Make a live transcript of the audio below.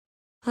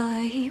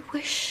I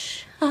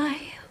wish I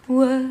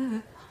were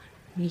on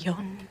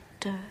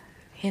yonder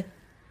hill.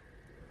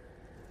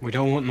 We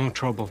don't want no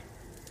trouble.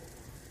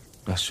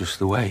 That's just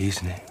the way,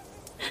 isn't it?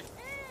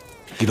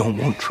 You don't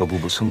want trouble,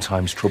 but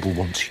sometimes trouble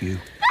wants you.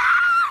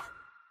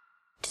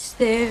 'Tis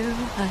there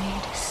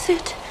I'd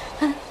sit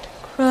and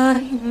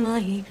cry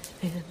my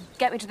fill.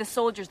 Get me to the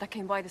soldiers that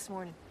came by this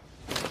morning.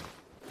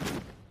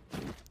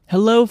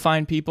 Hello,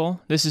 fine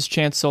people. This is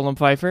Chance Solom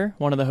Pfeiffer,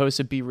 one of the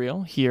hosts of Be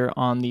Real, here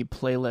on the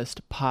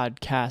Playlist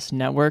Podcast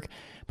Network.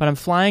 But I'm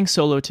flying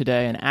solo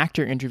today, an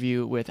actor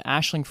interview with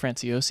Aisling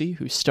Franciosi,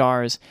 who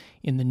stars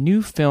in the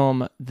new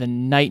film The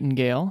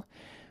Nightingale.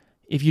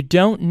 If you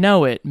don't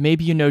know it,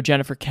 maybe you know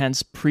Jennifer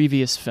Kent's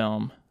previous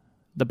film,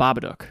 The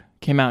Babadook.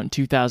 Came out in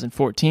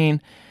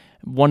 2014,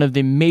 one of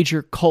the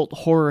major cult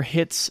horror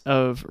hits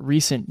of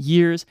recent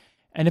years.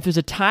 And if there's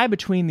a tie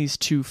between these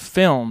two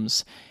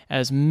films,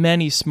 as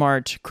many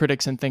smart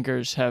critics and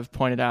thinkers have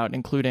pointed out,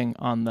 including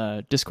on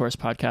the Discourse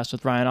podcast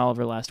with Ryan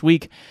Oliver last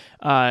week,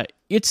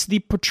 it's the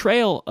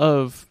portrayal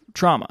of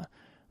trauma,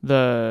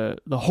 the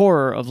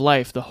horror of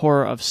life, the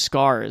horror of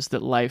scars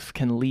that life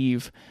can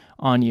leave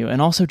on you,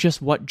 and also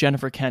just what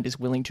Jennifer Kent is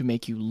willing to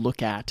make you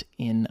look at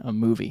in a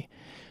movie.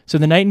 So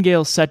The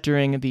Nightingale is set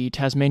during the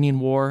Tasmanian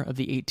War of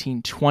the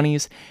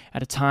 1820s,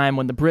 at a time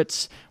when the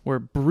Brits were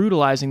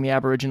brutalizing the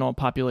Aboriginal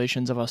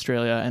populations of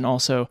Australia and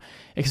also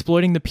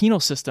exploiting the penal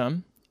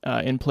system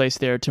in place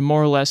there to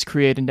more or less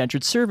create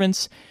indentured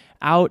servants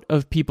out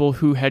of people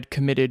who had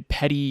committed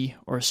petty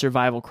or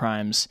survival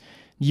crimes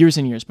years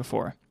and years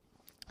before.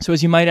 So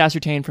as you might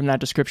ascertain from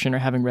that description or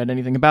having read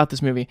anything about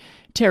this movie,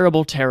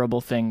 terrible, terrible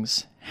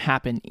things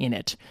happen in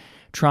it.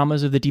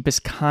 Traumas of the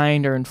deepest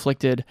kind are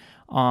inflicted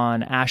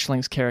on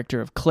Aisling's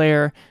character of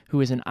Claire,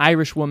 who is an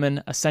Irish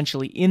woman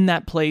essentially in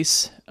that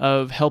place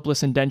of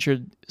helpless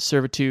indentured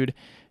servitude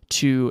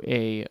to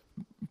a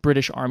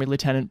British Army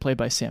lieutenant played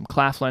by Sam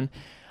Claflin.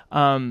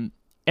 And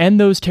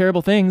those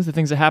terrible things, the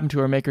things that happen to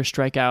her, make her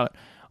strike out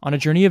on a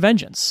journey of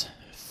vengeance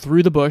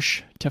through the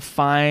bush to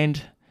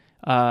find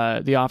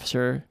the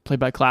officer played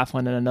by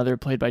Claflin and another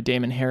played by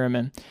Damon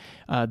Harriman.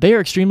 They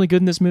are extremely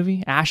good in this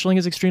movie. Aisling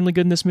is extremely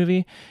good in this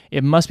movie.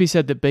 It must be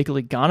said that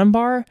Bakeley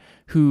Ghanumbar,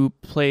 who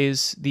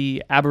plays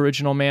the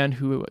Aboriginal man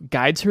who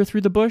guides her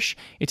through the bush,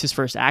 it's his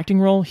first acting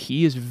role.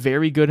 He is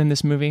very good in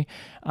this movie.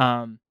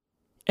 And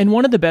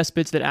one of the best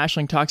bits that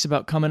Aisling talks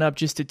about coming up,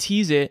 just to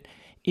tease it,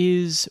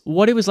 is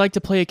what it was like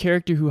to play a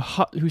character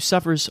who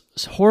suffers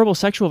horrible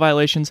sexual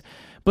violations,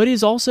 but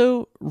is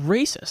also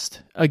racist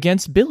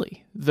against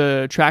Billy,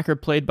 the tracker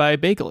played by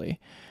Bakeley.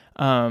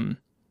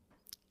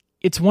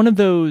 It's one of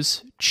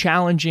those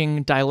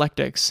challenging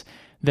dialectics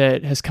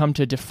that has come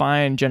to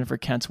define Jennifer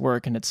Kent's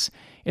work, and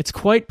it's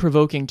quite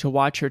provoking to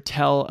watch her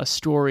tell a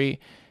story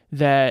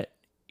that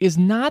is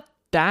not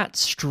that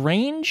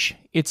strange.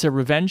 It's a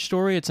revenge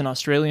story. It's an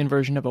Australian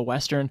version of a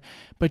Western,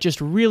 but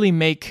just really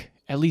make,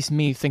 at least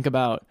me, think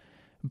about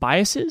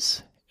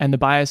biases and the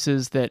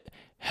biases that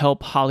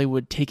help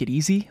Hollywood take it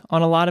easy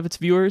on a lot of its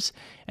viewers,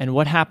 and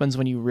what happens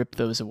when you rip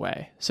those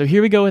away. So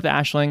here we go with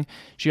Aisling.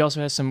 She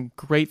also has some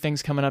great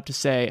things coming up to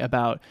say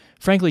about,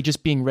 frankly,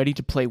 just being ready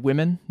to play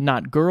women,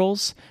 not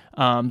girls,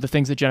 the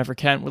things that Jennifer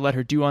Kent would let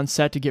her do on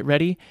set to get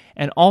ready,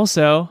 and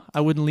also,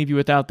 I wouldn't leave you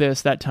without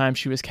this, that time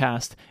she was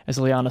cast as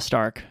Lyanna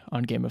Stark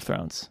on Game of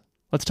Thrones.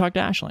 Let's talk to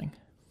Aisling.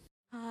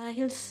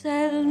 I'll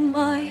sell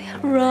my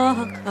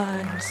rock,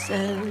 I'll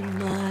sell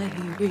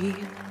my reel,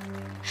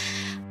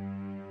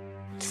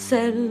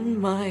 sell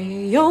my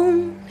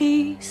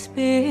only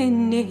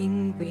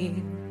spinning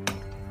wheel.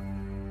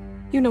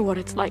 You know what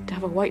it's like to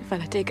have a white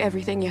fella take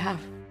everything you have,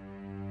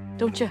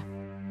 don't you?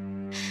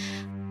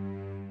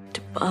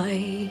 To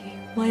buy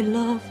my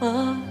love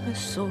a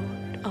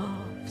sword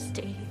of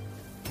steel.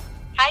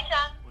 Hi,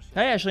 John.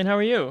 Hey, Aisling, how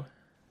are you?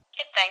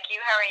 Good, thank you.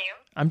 How are you?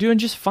 I'm doing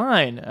just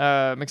fine.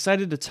 I'm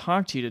excited to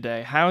talk to you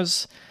today.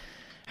 How's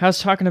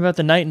talking about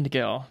The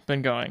Nightingale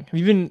been going?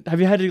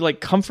 Have you had to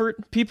like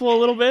comfort people a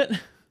little bit?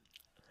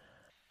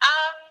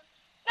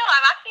 No,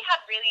 I've actually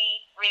had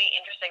really, really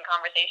interesting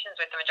conversations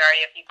with the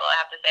majority of people. I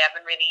have to say I've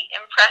been really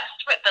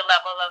impressed with the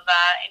level of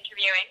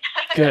interviewing.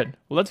 Good.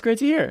 Well, that's great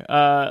to hear.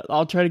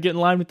 I'll try to get in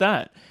line with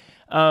that.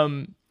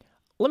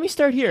 Let me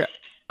start here.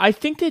 I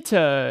think that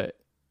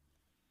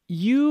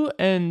you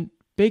and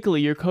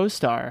Bakeley, your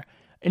co-star,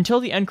 until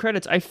the end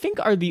credits, I think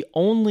are the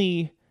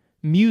only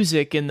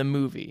music in the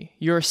movie.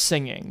 You're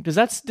singing. Does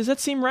that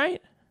seem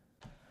right?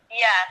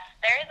 Yes,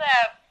 I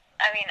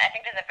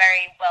think there's a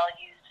very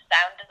well-used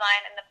sound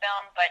design in the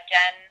film, but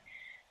Jen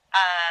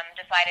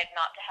decided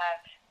not to have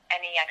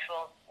any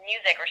actual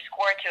music or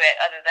score to it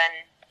other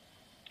than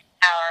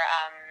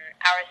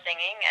our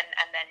singing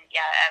and then,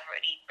 a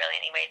really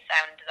brilliantly made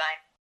sound design.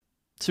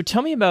 So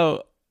tell me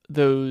about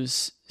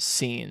those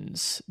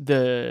scenes,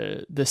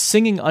 the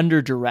singing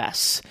under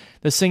duress,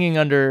 the singing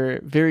under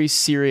very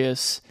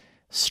serious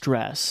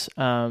stress.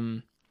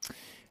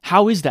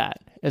 How is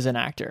that as an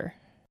actor?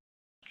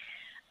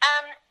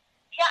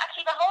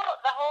 Actually, the whole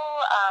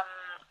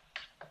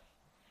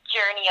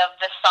journey of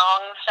the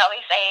songs, shall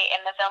we say,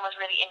 in the film was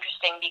really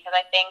interesting because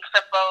I think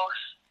for both,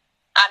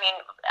 I mean,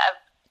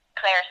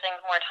 Claire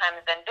sings more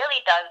times than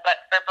Billy does,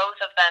 but for both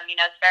of them,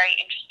 it's very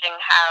interesting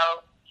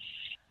how,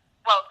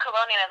 well,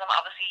 colonialism,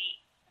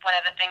 obviously, one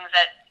of the things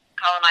that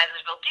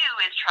colonizers will do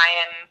is try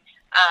and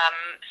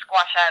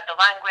squash out the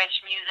language,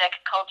 music,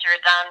 culture,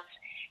 dance,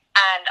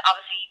 and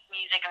obviously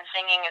music and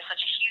singing is such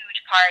a huge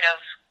part of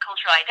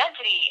cultural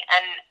identity,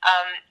 and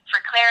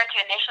for Claire to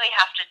initially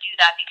have to do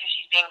that because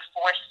she's being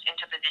forced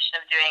into a position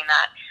of doing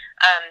that,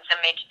 so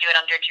made to do it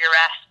under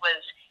duress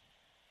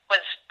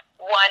was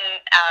one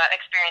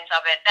experience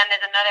of it. Then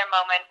there's another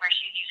moment where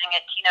she's using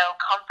it to,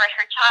 comfort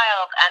her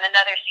child, and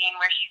another scene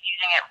where she's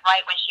using it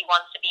right when she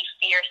wants to be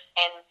fierce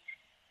in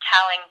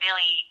telling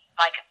Billy,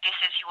 like, this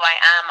is who I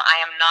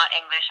am not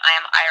English, I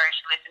am Irish,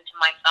 listen to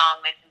my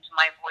song, listen to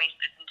my voice,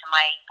 listen to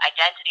my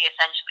identity,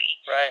 essentially.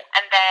 Right.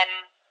 And then,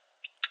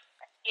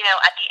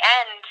 at the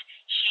end,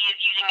 she is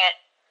using it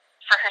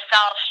for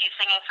herself, she's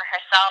singing for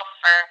herself,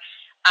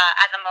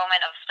 as a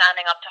moment of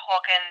standing up to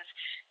Hawkins,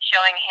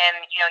 showing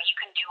him, you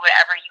can do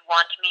whatever you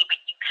want to me,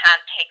 but you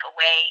can't take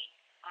away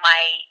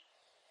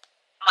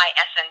my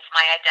essence,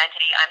 my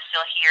identity. I'm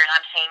still here, and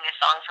I'm singing this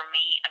song for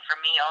me and for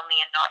me only,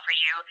 and not for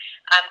you.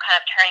 I'm kind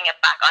of turning it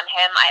back on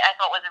him. I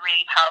thought was a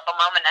really powerful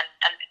moment,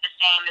 and the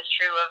same is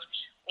true of,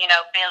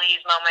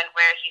 Billy's moment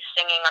where he's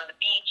singing on the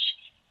beach,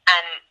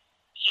 and,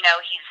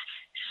 he's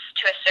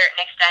to a certain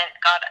extent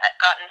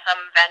gotten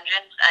some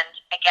vengeance, and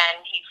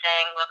again, he's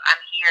saying, look, I'm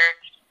here,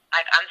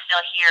 I'm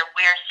still here,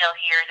 we're still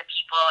here, the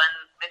people,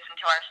 and listen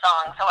to our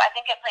song. So I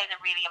think it plays a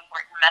really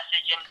important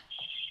message in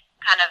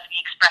kind of the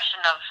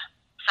expression of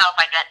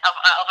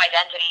of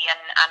identity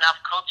and of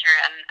culture,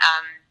 and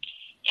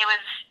it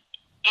was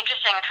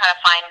interesting to try to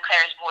find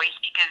Claire's voice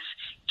because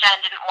Jen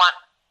didn't want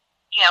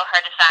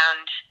her to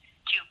sound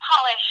too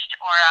polished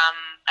or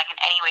like in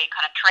any way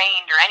kind of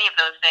trained or any of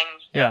those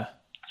things. Yeah.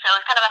 So it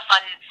was kind of a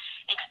fun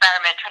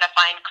experiment trying to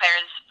find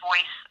Claire's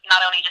voice,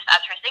 not only just as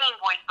her singing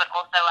voice, but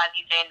also, as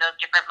you say, in those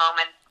different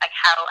moments, like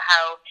how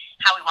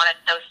we wanted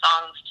those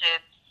songs to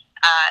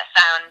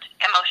sound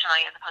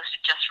emotionally as opposed to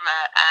just from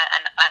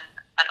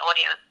an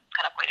audio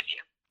kind of point of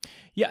view.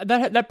 Yeah,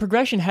 that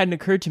progression hadn't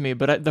occurred to me,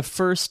 but the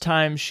first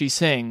time she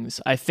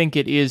sings, I think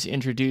it is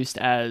introduced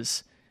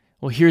as,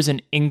 well, here's an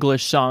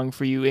English song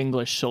for you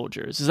English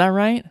soldiers. Is that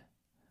right?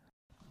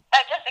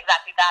 Just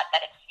exactly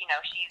that it's,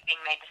 she's being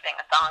made to sing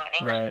a song in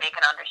English that they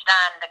can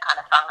understand, the kind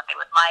of song that they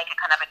would like, a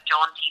kind of a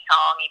jaunty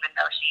song, even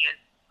though she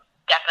is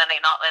definitely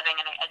not living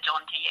in a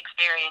jaunty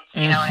experience,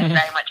 and it's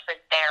very much for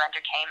their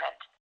entertainment.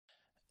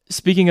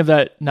 Speaking of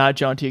that not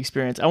jaunty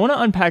experience, I want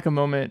to unpack a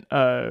moment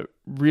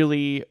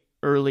really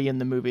early in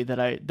the movie that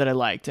I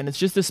liked, and it's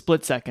just a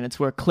split second. It's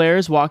where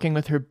Claire's walking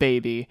with her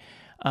baby,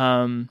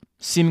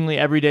 seemingly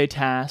everyday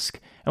task,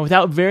 and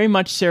without very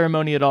much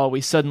ceremony at all,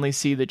 we suddenly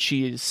see that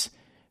she's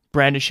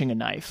brandishing a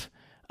knife,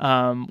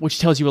 which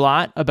tells you a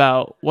lot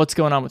about what's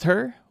going on with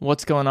her,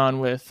 what's going on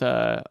with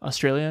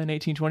Australia in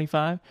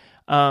 1825.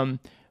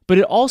 But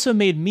it also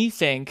made me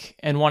think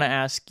and want to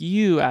ask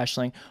you,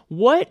 Aisling,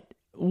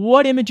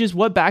 what images,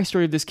 what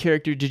backstory of this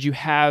character did you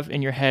have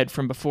in your head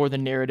from before the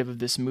narrative of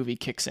this movie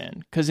kicks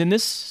in? Because in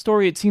this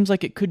story, it seems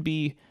like it could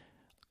be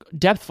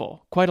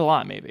depthful, quite a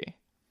lot, maybe.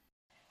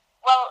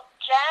 Well,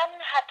 Jen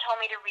had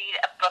told me to read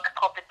a book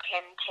called The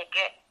Tin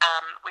Ticket,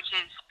 which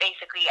is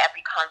basically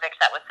every convict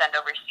that was sent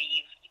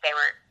overseas. They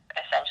were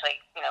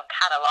essentially,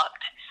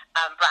 cataloged,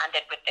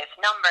 branded with this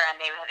number, and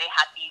they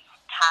had these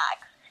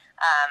tags.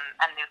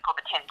 And it was called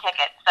The Tin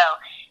Ticket. So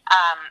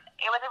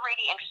it was a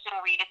really interesting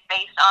read. It's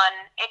based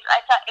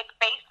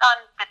on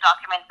the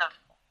documents of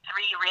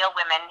three real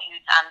women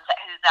whose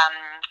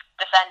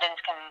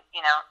descendants can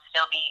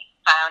still be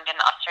found in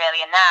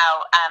Australia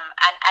now.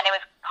 And it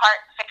was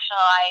part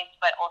fictionalized,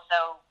 but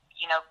also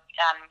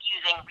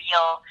using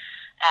real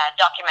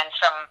documents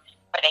from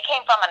where they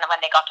came from and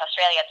when they got to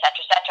Australia, et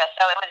cetera, et cetera.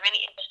 So it was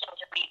really interesting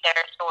to read their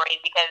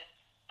stories because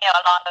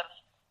a lot of,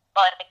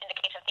 well, in the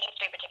case of these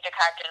three particular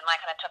characters, and I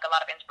kind of took a lot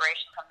of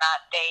inspiration from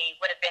that, they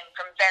would have been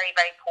from very,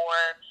 very poor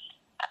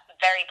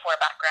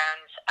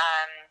backgrounds,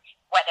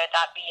 whether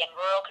that be in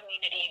rural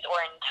communities or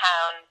in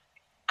towns.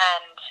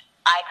 And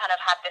I kind of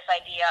had this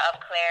idea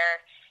of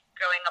Claire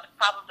growing up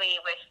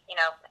probably with,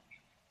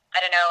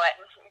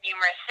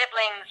 numerous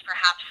siblings,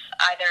 perhaps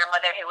either a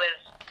mother who was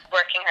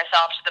working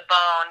herself to the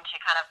bone to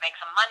kind of make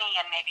some money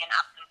and maybe an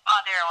absent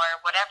father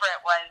or whatever it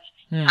was.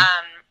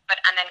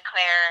 And then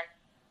Claire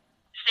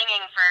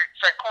singing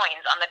for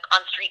coins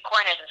on street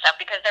corners and stuff,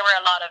 because there were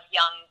a lot of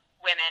young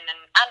women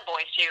and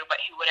boys too, but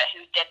who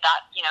did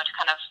that, to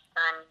kind of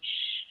earn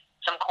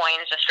some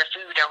coins just for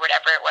food or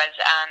whatever it was,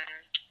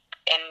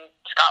 in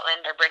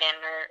Scotland or Britain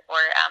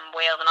or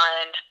Wales and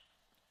Ireland.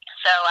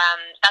 So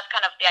that's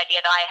kind of the idea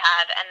that I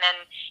had. And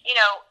then,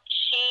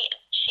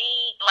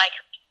 she like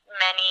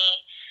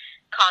many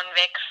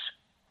convicts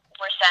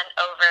were sent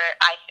over.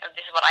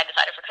 This is what I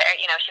decided for Claire.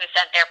 She was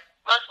sent there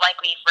most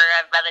likely for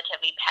a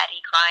relatively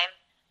petty crime.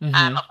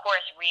 Of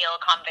course, real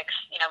convicts,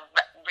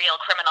 real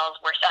criminals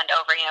were sent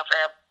over, for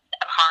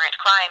abhorrent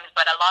crimes,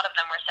 but a lot of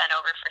them were sent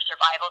over for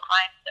survival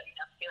crimes, so,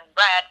 stealing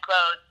bread,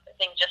 clothes,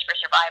 things just for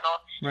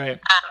survival. Right.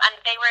 And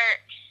they were,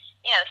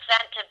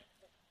 sent to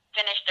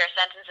finish their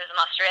sentences in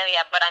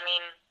Australia, but I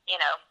mean,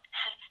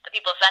 the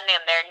people sending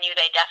them there knew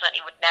they definitely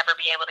would never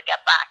be able to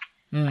get back.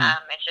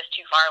 It's just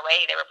too far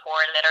away. They were poor,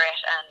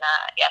 illiterate, and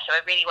so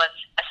it really was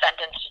a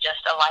sentence to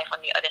just a life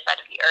on the other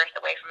side of the earth,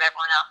 away from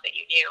everyone else that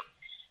you knew.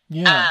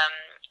 Yeah.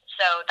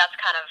 So that's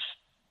kind of,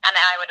 and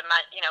I would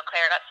imagine,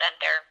 Claire got sent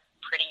there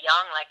pretty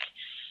young, like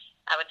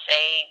I would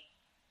say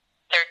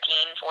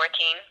 13,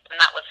 14, and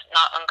that was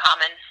not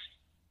uncommon.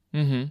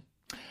 Mm-hmm.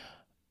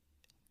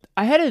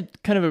 I had a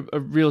kind of a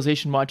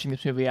realization watching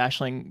this movie,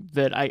 Aisling,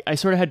 that I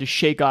sort of had to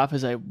shake off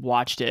as I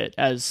watched it,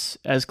 as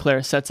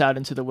Claire sets out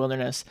into the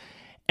wilderness.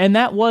 And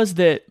that was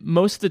that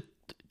most of the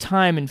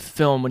time in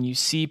film, when you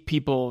see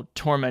people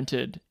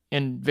tormented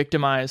and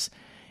victimized,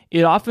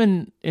 it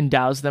often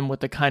endows them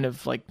with a kind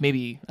of, like,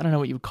 maybe, I don't know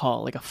what you would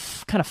call it, like a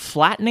kind of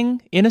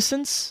flattening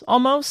innocence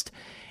almost.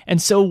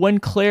 And so when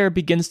Claire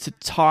begins to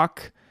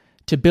talk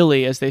to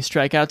Billy as they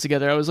strike out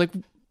together, I was like,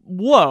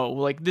 whoa,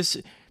 like this,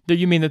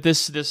 you mean that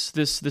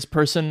this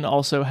person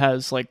also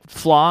has like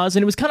flaws?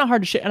 And it was kind of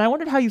hard to shake. And I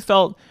wondered how you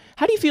felt.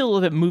 How do you feel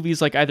that movies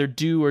like either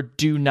do or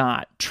do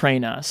not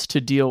train us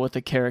to deal with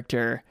a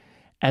character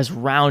as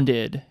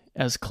rounded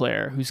as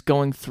Claire, who's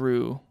going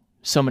through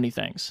so many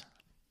things?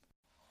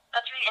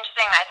 That's really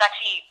interesting. That's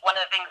actually one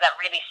of the things that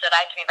really stood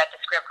out to me about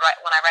the script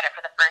when I read it for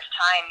the first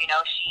time.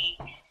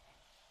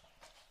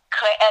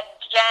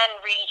 Jen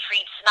really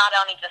treats not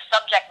only the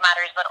subject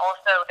matters, but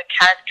also the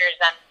characters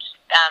and,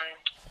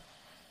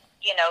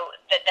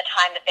 the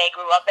time that they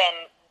grew up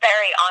in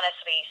very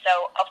honestly.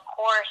 So, of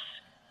course,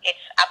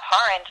 it's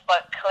abhorrent,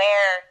 but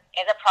Claire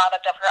is a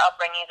product of her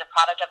upbringing, is a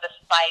product of the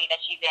society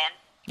that she's in.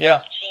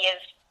 Yeah. She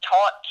is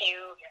taught to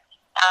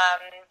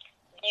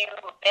view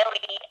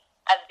Billy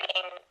as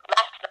being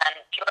less than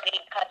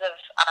purely because of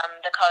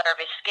the color of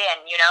his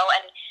skin,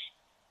 and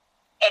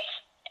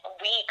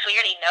we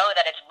clearly know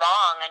that it's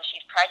wrong, and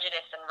she's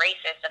prejudiced and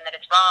racist, and that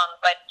it's wrong,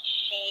 but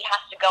she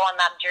has to go on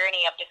that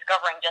journey of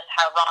discovering just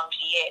how wrong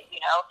she is,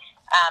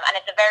 and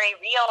it's a very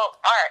real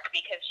arc,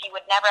 because she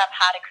would never have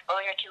had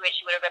exposure to it.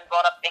 She would have been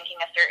brought up thinking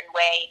a certain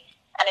way,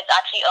 and it's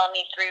actually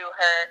only through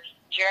her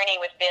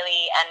journey with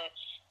Billy and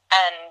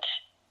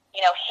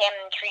him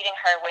treating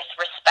her with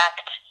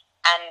respect,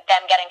 and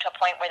them getting to a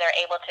point where they're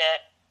able to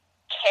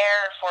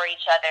care for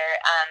each other,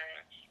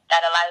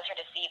 that allows her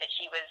to see that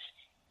she was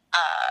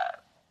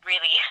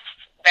really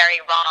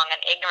very wrong and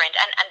ignorant.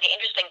 And the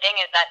interesting thing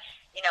is that,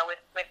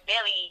 with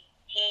Billy,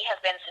 he has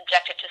been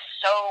subjected to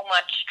so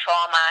much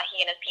trauma.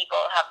 He and his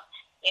people have,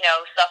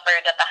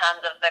 suffered at the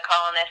hands of the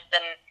colonists,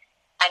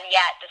 and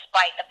yet,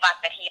 despite the fact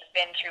that he has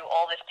been through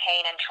all this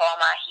pain and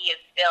trauma, he is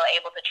still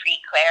able to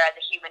treat Claire as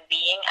a human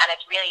being, and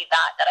it's really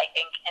that I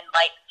think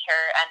enlightens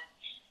her and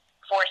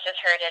forces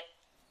her to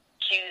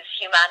choose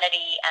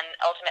humanity and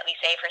ultimately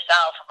save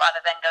herself,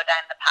 rather than go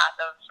down the path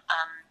of,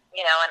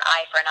 an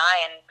eye for an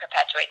eye and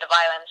perpetuate the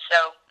violence.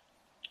 So,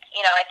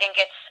 I think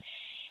it's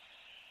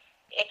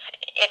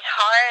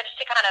hard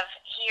to kind of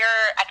hear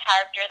a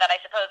character that I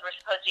suppose we're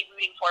supposed to be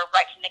rooting for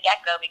right from the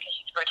get-go, because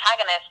she's the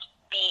protagonist,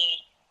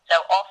 be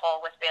so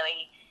awful with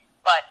Billy.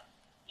 But,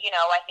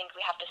 I think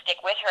we have to stick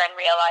with her and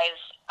realize,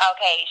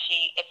 okay,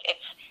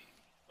 it's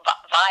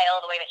vile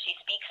the way that she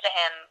speaks to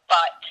him,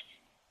 but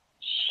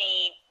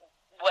she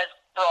was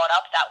brought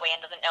up that way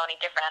and doesn't know any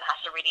different, and has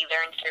to really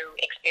learn through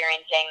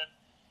experiencing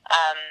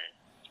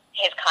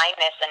his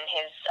kindness and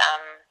his,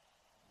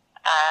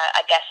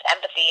 I guess,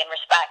 empathy and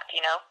respect,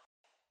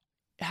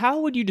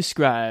 How would you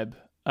describe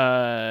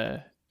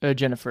a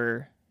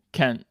Jennifer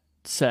Kent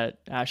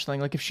set, Aisling?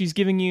 Like, if she's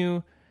giving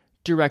you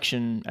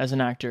direction as an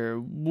actor,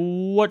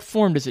 what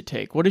form does it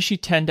take? What does she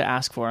tend to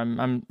ask for?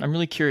 I'm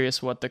really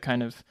curious what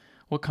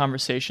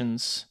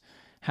conversations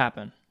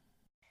happen.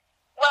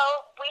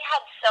 Well, we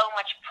had so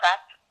much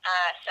prep,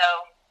 so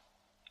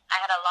I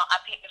had a lot,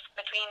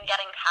 between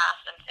getting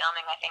cast and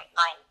filming, I think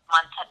 9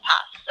 months had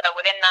passed. So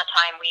within that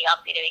time, we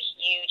obviously did a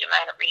huge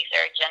amount of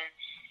research, and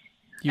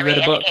You I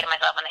really read a book. educated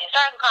myself on the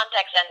historical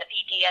context and the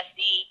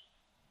PTSD.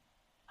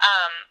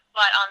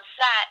 But on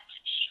set,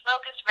 she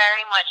focused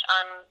very much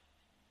on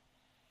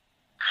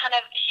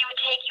she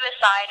would take you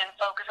aside and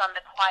focus on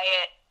the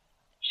quiet.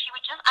 She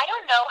would just, I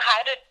don't know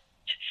how to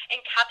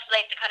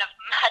encapsulate the kind of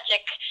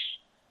magic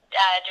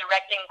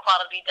directing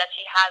qualities that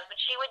she has, but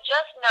she would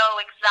just know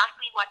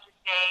exactly what to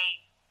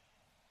say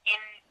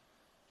in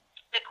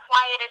the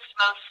quietest,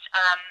 most,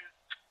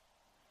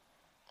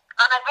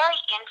 on a very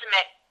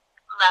intimate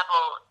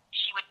level.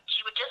 She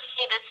would just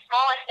say the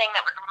smallest thing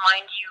that would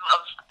remind you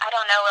of, I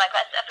don't know, like,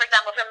 for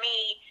example, for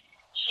me,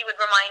 she would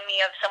remind me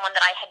of someone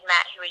that I had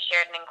met who had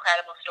shared an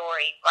incredible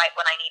story right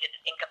when I needed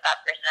to think of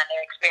that person and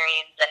their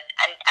experience,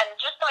 and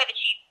just the way that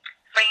she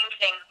framed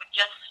things would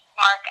just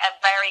spark a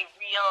very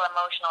real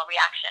emotional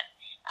reaction.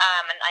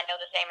 And I know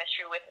the same is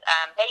true with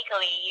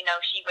Bakeley.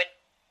 She would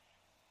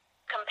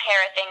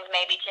compare things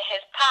maybe to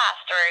his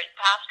past or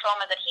past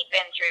trauma that he'd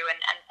been through,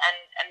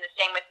 and the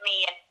same with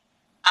me. And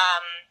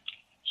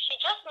she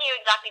just knew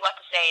exactly what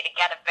to say to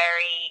get a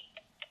very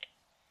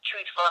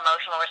truthful,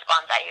 emotional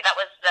response out of you. That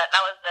was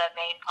the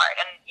main part.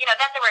 And,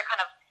 then there were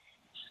kind of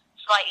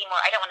slightly more,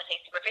 I don't want to say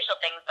superficial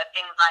things, but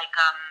things like,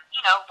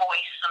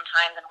 voice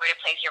sometimes and where to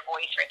place your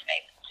voice for it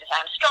to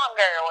sound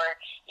stronger, or,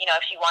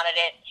 if she wanted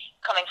it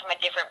coming from a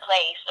different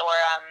place, or,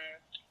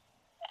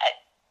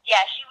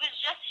 she was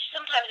just,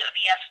 sometimes it would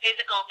be a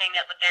physical thing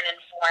that would then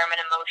inform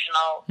an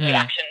emotional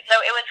reaction. So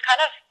it was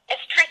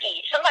it's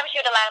tricky. Sometimes she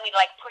would allow me to,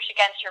 push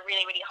against her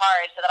really, really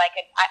hard so that I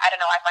could, I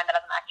don't know, I find that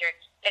as an actor,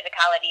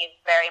 physicality is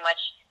very much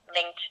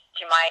linked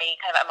to my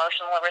kind of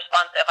emotional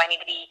response. So if I need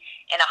to be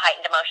in a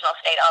heightened emotional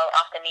state, I'll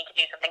often need to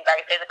do something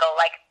very physical.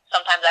 Like,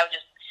 sometimes I would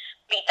just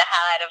beat the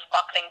hell out of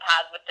boxing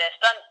pads with the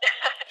stunt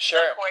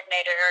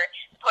coordinator, or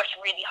push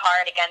really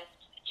hard against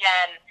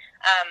Jen.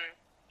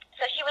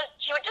 So she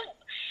would just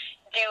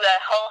do a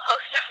whole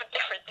host of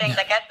different things.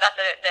 I guess that's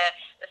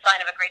the sign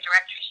of a great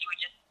director. She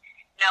would just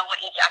know what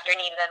each actor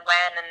needed and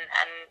when,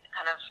 and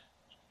kind of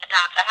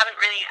adapt. I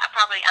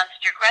probably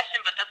answered your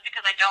question, but that's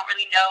because I don't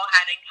really know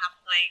how to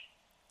encapsulate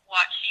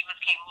what she was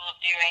capable of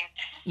doing.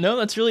 No,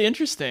 that's really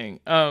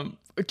interesting.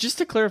 Just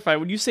to clarify,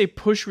 when you say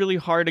push really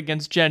hard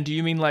against Jen, do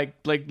you mean like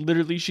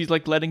literally she's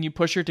letting you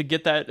push her to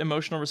get that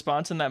emotional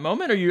response in that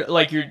moment, or you're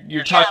talking? Yeah,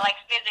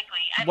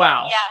 physically.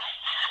 Wow.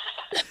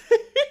 Yeah.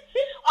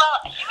 Well,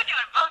 she would do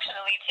it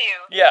emotionally too.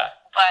 Yeah.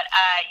 But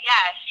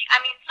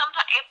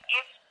sometimes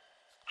if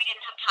we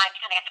didn't have time to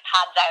kind of get the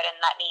pads out and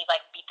let me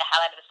beat the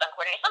hell out of the stunt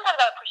coordinator, sometimes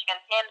I would push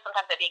against him,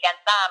 sometimes it would be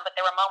against Sam. But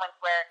there were moments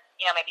where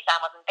maybe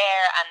Sam wasn't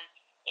there, and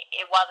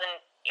it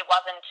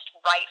wasn't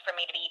right for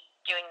me to be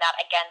doing that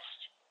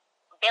against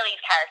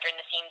Billy's character in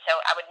the scene. So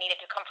I would need it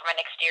to come from an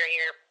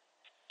exterior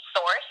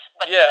source,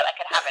 but so that I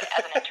could have it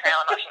as an internal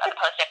emotion as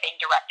opposed to it being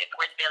directed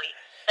towards Billy.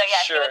 So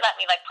she would let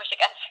me push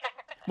against her.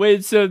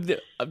 Wait, so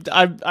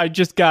I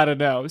just gotta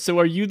know. So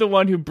are you the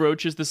one who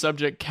broaches the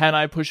subject, can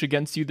I push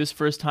against you this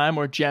first time?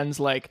 Or Jen's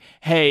like,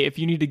 hey, if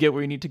you need to get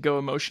where you need to go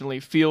emotionally,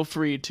 feel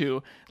free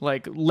to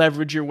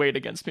leverage your weight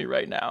against me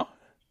right now?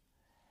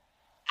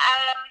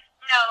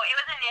 No, it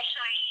was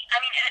initially, I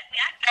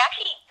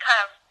actually kind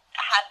of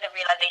had the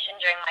realization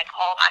during my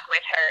callback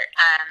with her.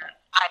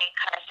 I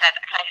kind of said,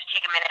 can I just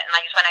take a minute? And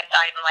I just went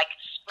outside and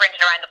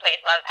sprinted around the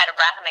place while I was out of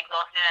breath and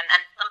exhausted.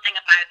 And something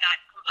about that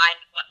combined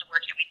with what the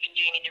work that we'd been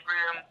doing in the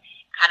room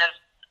kind of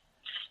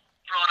just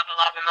brought up a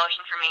lot of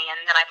emotion for me.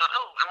 And then I thought,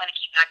 I'm going to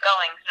keep that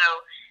going. So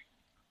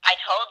I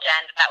told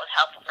Jen that was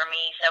helpful for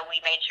me. So we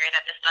made sure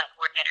that the stunt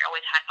coordinator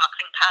always had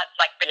boxing pads,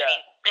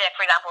 between,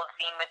 for example, the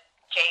scene with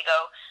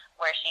Jago,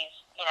 where she's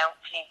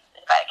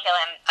about to kill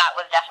him. That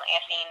was definitely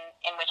a scene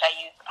in which I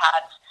used the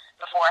pads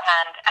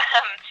beforehand.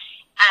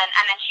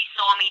 And then she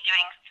saw me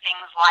doing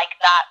things like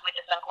that with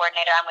the stunt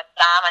coordinator and with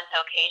Sam, and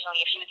so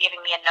occasionally if she was giving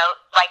me a note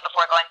right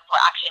before going for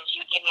action, she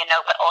would give me a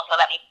note, but also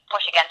let me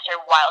push against her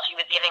while she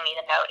was giving me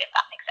the note, if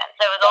that makes sense.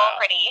 So it was all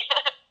pretty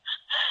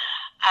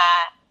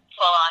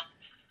full on.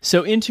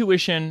 So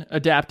intuition,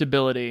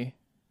 adaptability,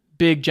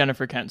 big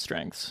Jennifer Kent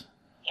strengths.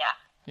 Yeah.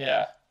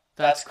 Yeah,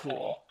 that's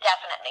cool.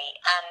 Definitely.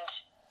 And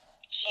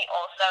she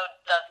also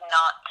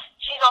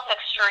she's also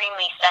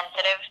extremely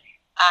sensitive,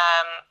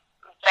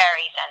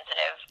 very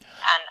sensitive,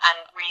 and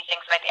really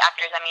thinks about the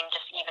actors.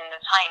 Just even the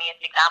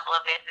tiniest example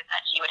of this is that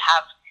she would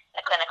have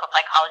a clinical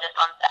psychologist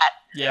on set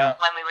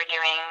when we were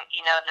doing,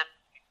 the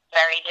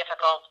very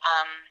difficult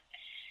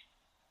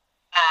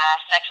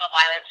sexual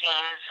violence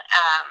scenes.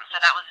 So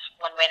that was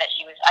one way that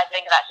she was, I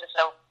think that's just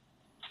so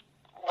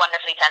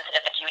wonderfully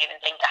sensitive that she would even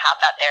think to have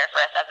that there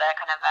for us as a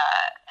kind of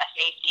a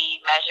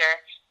safety measure,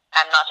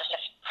 and not just a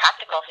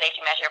practical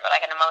safety measure, but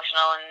an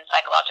emotional and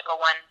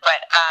psychological one. But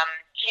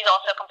she's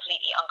also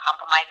completely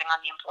uncompromising on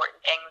the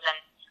important things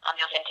and on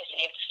the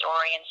authenticity of the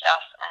story and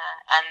stuff.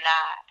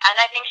 And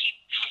I think she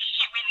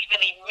really,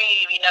 really,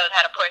 really knows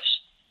how to push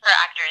her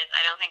actors.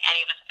 I don't think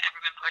any of us have ever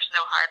been pushed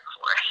so hard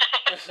before.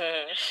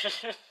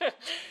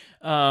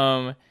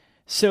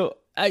 So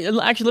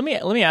actually,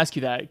 let me ask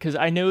you that, because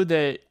I know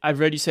that I've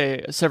read you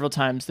say several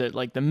times that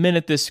the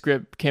minute this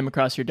script came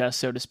across your desk,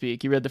 so to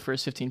speak, you read the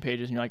first 15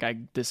 pages and you're like,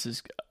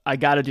 I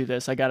got to do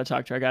this. I got to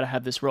talk to her. I got to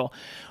have this role.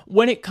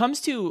 When it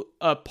comes to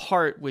a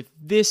part with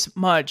this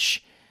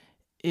much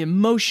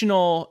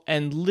emotional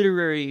and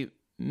literary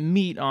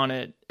meat on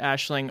it,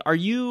 Aisling, are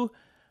you,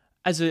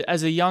 as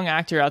a young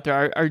actor out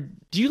there,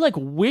 do you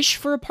wish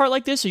for a part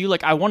like this? Are you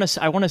I want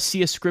to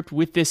see a script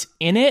with this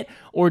in it,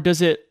 or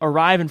does it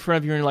arrive in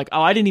front of you and you're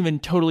I didn't even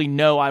totally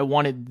know I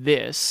wanted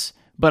this,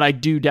 but I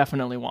do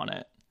definitely want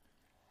it?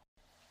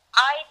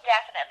 I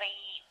definitely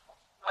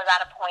was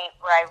at a point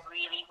where I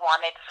really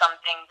wanted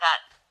something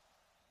that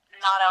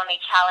not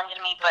only challenged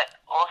me, but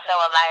also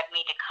allowed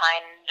me to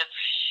kind of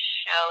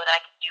show that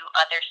I could do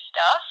other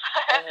stuff.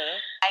 Mm-hmm.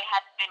 I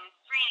had been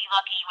really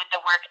lucky with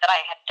the work that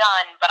I had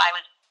done, but I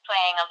was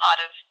playing a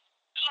lot of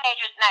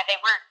teenagers. Now, they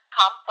were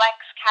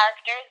complex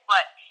characters,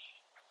 but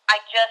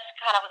I just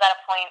kind of was at a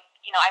point,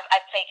 I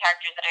play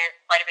characters that are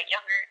quite a bit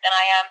younger than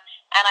I am,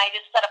 and I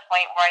just at a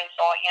point where I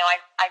thought,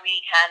 I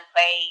really can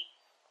play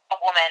a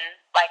woman.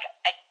 Like,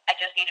 I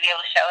just need to be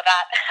able to show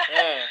that.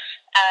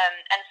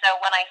 And so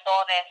when I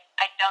saw this,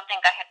 I don't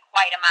think I had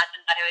quite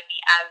imagined that it would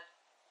be as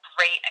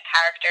great a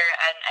character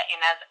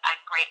and as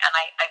great, and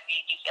I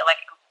really do feel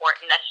like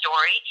important a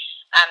story.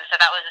 So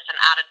that was just an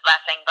added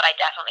blessing. But I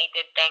definitely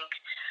did think,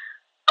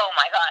 oh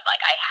my God,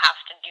 like, I have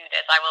to do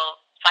this. I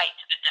will fight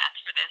to the death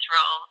for this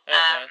role.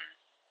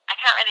 I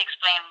can't really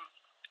explain.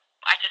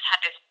 I just had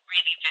this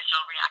really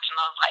visceral reaction.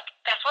 I was like,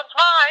 this one's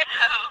mine.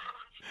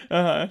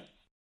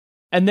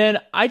 And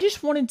then I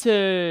just wanted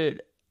to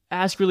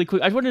ask really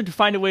quick. I wanted to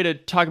find a way to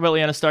talk about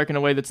Lyanna Stark in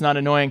a way that's not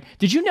annoying.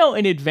 Did you know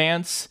in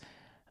advance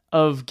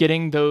of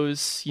getting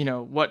those,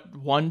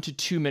 1 to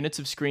 2 minutes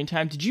of screen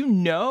time, did you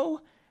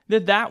know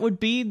that would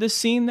be the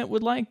scene that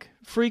would like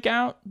freak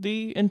out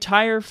the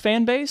entire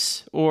fan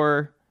base?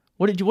 Or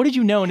what did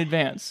you know in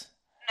advance?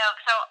 No,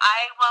 so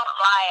I won't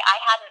lie. I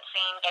hadn't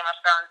seen Game of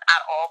Thrones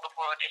at all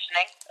before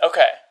auditioning.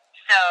 Okay.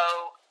 So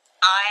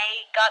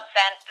I got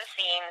sent the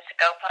scenes to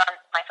go put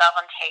myself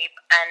on tape,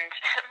 and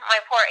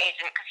my poor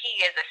agent, because he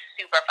is a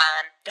super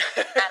fan,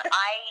 and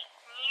I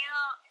knew,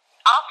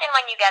 often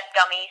when you get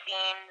dummy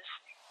scenes,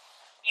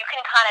 you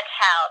can kind of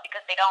tell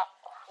because they don't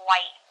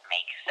quite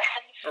make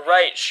sense.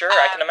 Right, sure,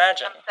 I can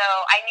imagine. So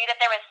I knew that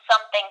there was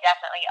something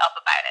definitely up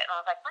about it, and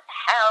I was like, what the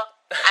hell?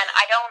 And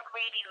I don't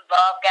really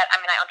love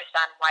I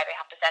understand why they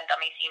have to send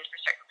dummy scenes for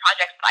certain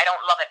projects, but I don't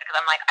love it because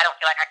I'm like, I don't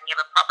feel like I can give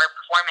a proper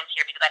performance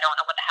here because I don't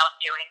know what the hell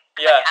I'm doing.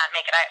 Yeah. I can't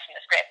make it out from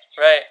the script.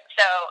 Right.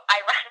 So I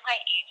rang my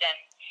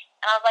agent,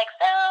 and I was like,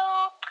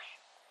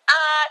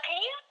 can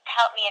you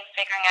help me in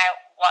figuring out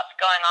what's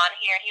going on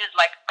here? And he was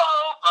like,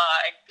 oh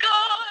my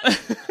God.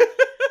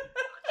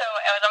 So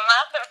it was a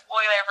massive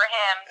spoiler for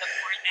him, the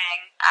poor thing.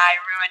 I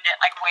ruined it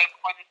like way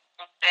before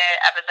the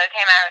episode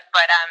came out,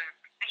 but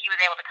he was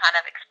able to kind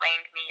of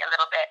explain to me a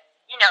little bit.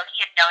 He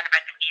had known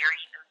about the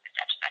theories,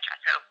 et cetera,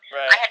 so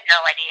right. I had no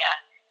idea.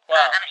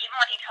 Wow. And even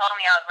when he told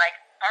me, I was like,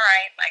 all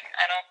right, like,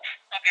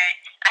 okay.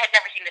 I had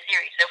never seen the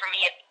series, so for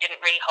me it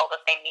didn't really hold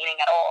the same meaning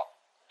at all.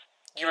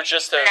 You were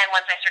just And then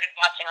once I started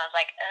watching, I was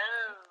like,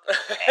 oh,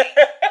 okay.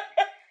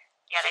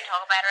 Yeah, they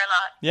talk about her a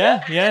lot.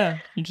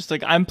 Yeah. You're just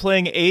like, I'm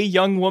playing a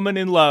young woman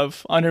in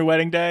love on her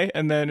wedding day,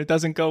 and then it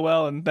doesn't go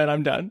well, and then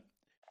I'm done.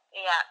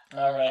 Yeah.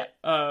 All right.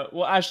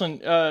 Well,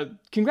 Ashlyn,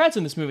 congrats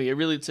on this movie.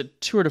 It's a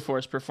tour de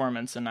force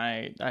performance, and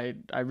I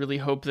really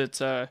hope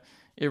that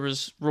it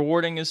was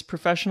rewarding as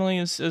professionally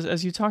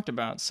as you talked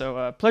about.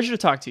 So, pleasure to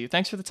talk to you.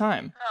 Thanks for the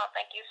time. Oh,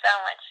 thank you so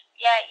much.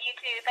 Yeah, you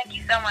too. Thank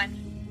you so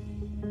much.